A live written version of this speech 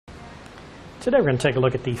Today we're going to take a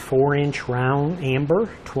look at the 4-inch round amber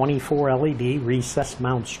 24 LED recessed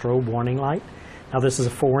mount strobe warning light. Now this is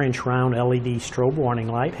a 4-inch round LED strobe warning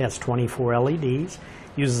light, has 24 LEDs,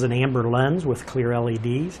 uses an amber lens with clear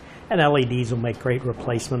LEDs, and LEDs will make great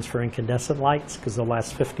replacements for incandescent lights because they'll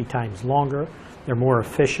last 50 times longer. They're more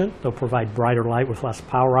efficient, they'll provide brighter light with less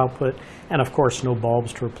power output, and of course no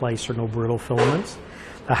bulbs to replace or no brittle filaments.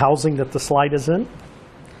 The housing that this light is in,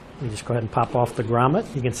 we just go ahead and pop off the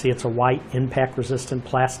grommet. You can see it's a white impact-resistant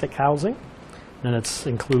plastic housing. And it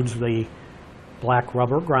includes the black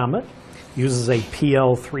rubber grommet. Uses a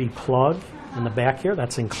PL3 plug in the back here.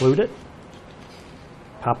 That's included.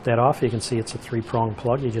 Pop that off. You can see it's a 3-prong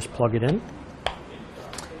plug. You just plug it in.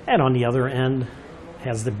 And on the other end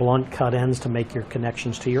has the blunt cut ends to make your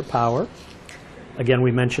connections to your power. Again,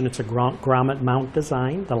 we mentioned it's a grommet mount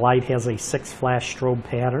design. The light has a 6-flash strobe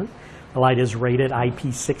pattern. The light is rated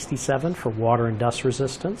IP67 for water and dust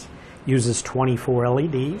resistance. Uses 24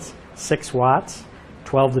 LEDs, 6 watts,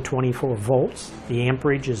 12 to 24 volts. The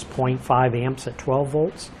amperage is 0.5 amps at 12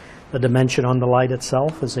 volts. The dimension on the light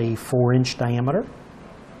itself is a 4-inch diameter.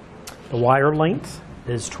 The wire length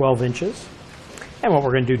is 12 inches. And what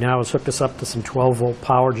we're going to do now is hook this up to some 12-volt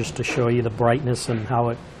power just to show you the brightness and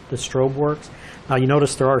how the strobe works. Now you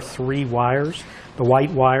notice there are 3 wires. The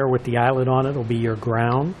white wire with the eyelet on it will be your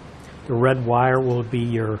ground. The red wire will be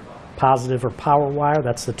your positive or power wire.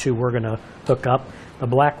 That's the 2 we're going to hook up. The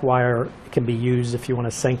black wire can be used if you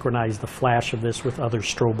want to synchronize the flash of this with other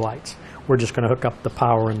strobe lights. We're just going to hook up the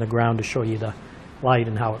power and the ground to show you the light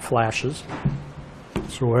and how it flashes.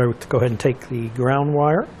 So we'll go ahead and take the ground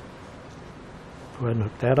wire. Go ahead and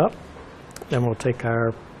hook that up. Then we'll take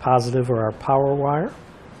our positive or our power wire.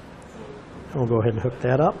 And we'll go ahead and hook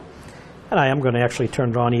that up. And I am going to actually turn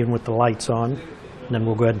it on even with the lights on. And then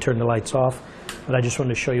we'll go ahead and turn the lights off. But I just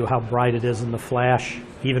wanted to show you how bright it is in the flash,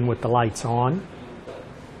 even with the lights on.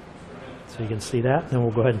 So you can see that. Then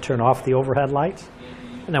we'll go ahead and turn off the overhead lights.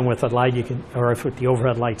 And then with the light, you can, or if with the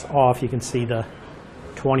overhead lights off, you can see the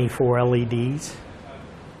 24 LEDs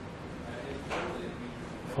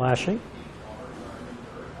flashing.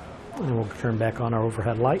 And we'll turn back on our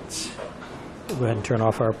overhead lights. We'll go ahead and turn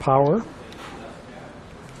off our power.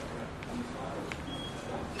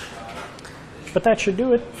 But that should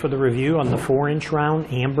do it for the review on the 4-inch round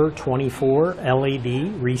amber 24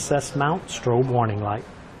 LED recessed mount strobe warning light.